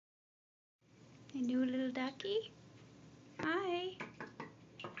little ducky. Hi.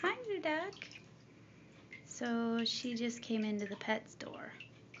 Hi, little duck. So she just came into the pet store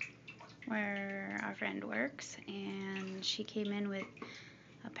where our friend works, and she came in with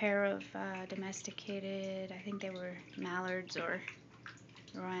a pair of domesticated, I think they were mallards or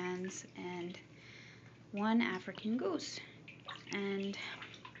Royans, and one African goose. And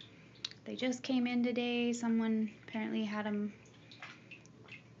they just came in today. Someone apparently had them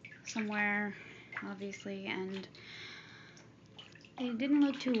somewhere, obviously, and they didn't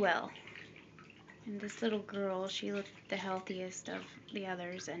look too well. And this little girl, she looked the healthiest of the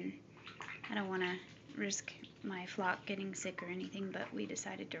others, and I don't want to risk my flock getting sick or anything, but we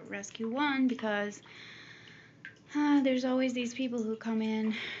decided to rescue one because there's always these people who come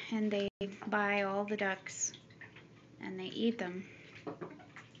in and they buy all the ducks and they eat them.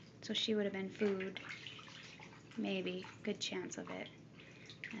 So she would have been food, maybe, good chance of it.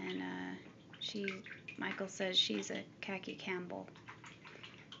 And Michael says she's a khaki Campbell.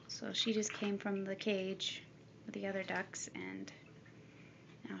 So she just came from the cage with the other ducks, and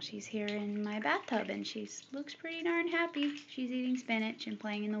now she's here in my bathtub, and she looks pretty darn happy. She's eating spinach and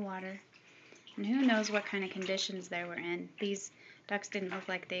playing in the water. And who knows what kind of conditions they were in. These ducks didn't look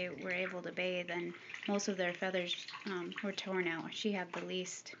like they were able to bathe, and most of their feathers were torn out. She had the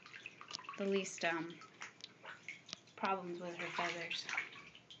least problems with her feathers.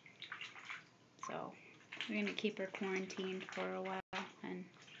 So we're going to keep her quarantined for a while and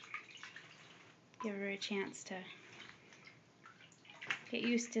give her a chance to get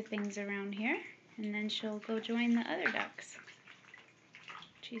used to things around here, and then she'll go join the other ducks.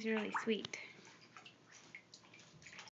 She's really sweet.